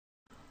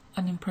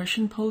An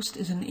impression post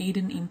is an aid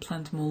in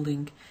implant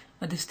molding.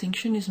 A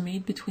distinction is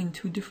made between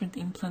two different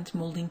implant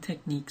molding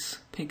techniques,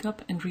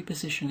 pickup and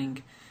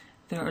repositioning.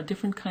 There are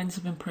different kinds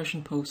of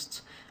impression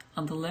posts.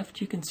 On the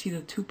left you can see the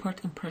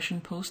two-part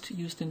impression post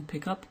used in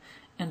pickup,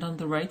 and on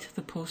the right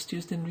the post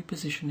used in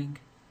repositioning.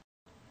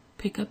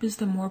 Pickup is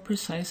the more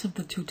precise of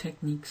the two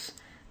techniques,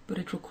 but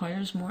it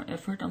requires more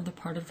effort on the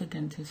part of the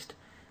dentist.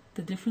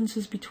 The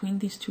differences between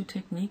these two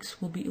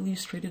techniques will be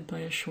illustrated by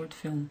a short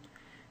film.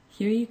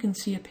 Here you can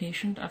see a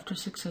patient after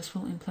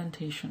successful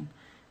implantation.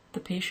 The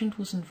patient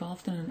was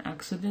involved in an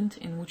accident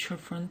in which her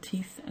front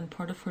teeth and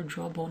part of her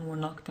jawbone were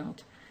knocked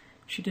out.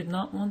 She did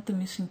not want the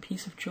missing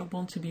piece of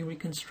jawbone to be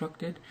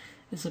reconstructed,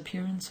 as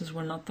appearances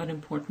were not that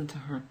important to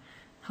her.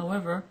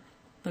 However,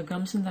 the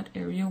gums in that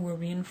area were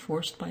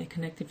reinforced by a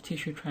connective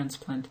tissue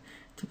transplant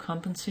to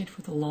compensate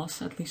for the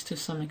loss, at least to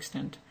some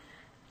extent.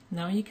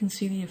 Now you can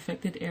see the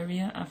affected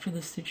area after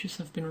the stitches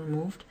have been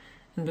removed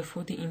and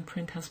before the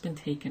imprint has been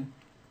taken.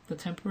 The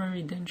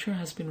temporary denture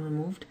has been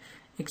removed,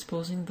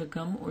 exposing the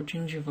gum or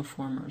gingiva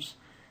formers.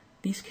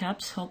 These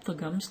caps help the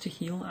gums to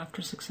heal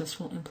after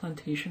successful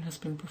implantation has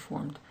been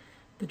performed.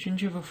 The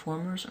gingiva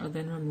formers are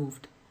then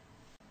removed.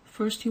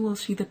 First you will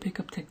see the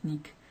pickup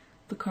technique.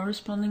 The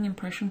corresponding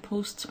impression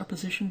posts are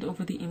positioned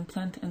over the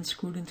implant and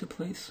screwed into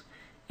place.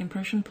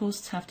 Impression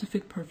posts have to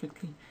fit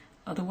perfectly,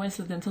 otherwise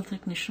the dental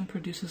technician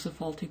produces a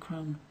faulty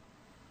crown.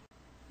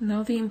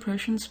 Now the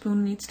impression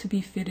spoon needs to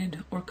be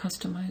fitted or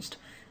customized.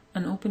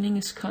 An opening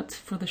is cut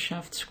for the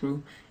shaft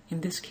screw.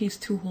 In this case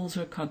 2 holes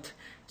are cut,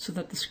 so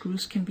that the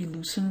screws can be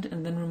loosened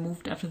and then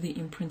removed after the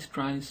imprint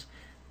dries.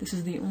 This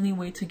is the only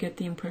way to get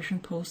the impression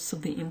posts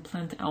of the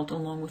implant out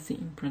along with the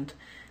imprint.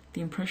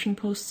 The impression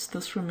posts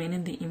thus remain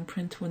in the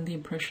imprint when the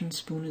impression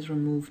spoon is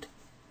removed.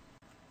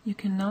 You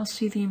can now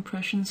see the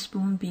impression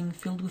spoon being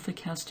filled with the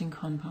casting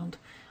compound.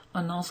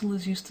 A nozzle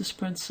is used to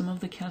spread some of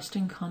the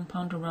casting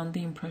compound around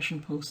the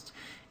impression posts,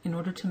 in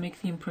order to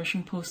make the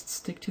impression posts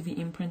stick to the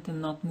imprint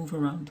and not move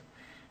around.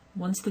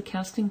 Once the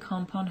casting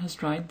compound has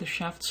dried, the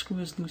shaft screw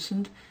is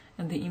loosened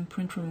and the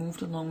imprint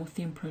removed along with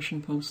the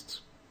impression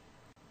posts.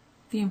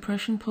 The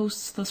impression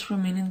posts thus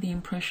remain in the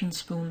impression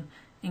spoon,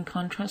 in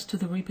contrast to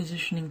the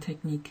repositioning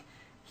technique.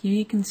 Here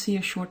you can see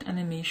a short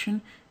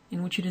animation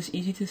in which it is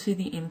easy to see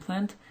the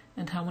implant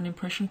and how an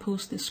impression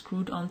post is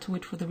screwed onto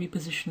it for the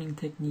repositioning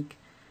technique.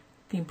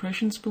 The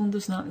impression spoon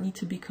does not need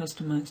to be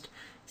customized,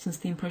 since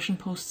the impression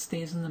post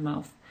stays in the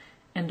mouth,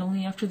 and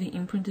only after the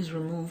imprint is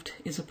removed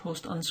is a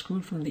post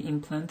unscrewed from the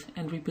implant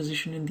and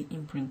repositioned in the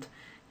imprint,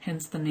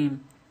 hence the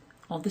name.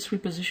 All this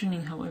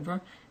repositioning,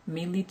 however,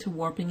 may lead to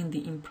warping in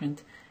the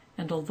imprint,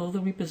 and although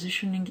the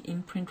repositioning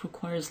imprint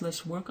requires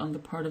less work on the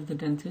part of the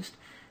dentist,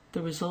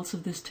 the results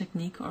of this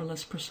technique are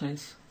less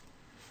precise.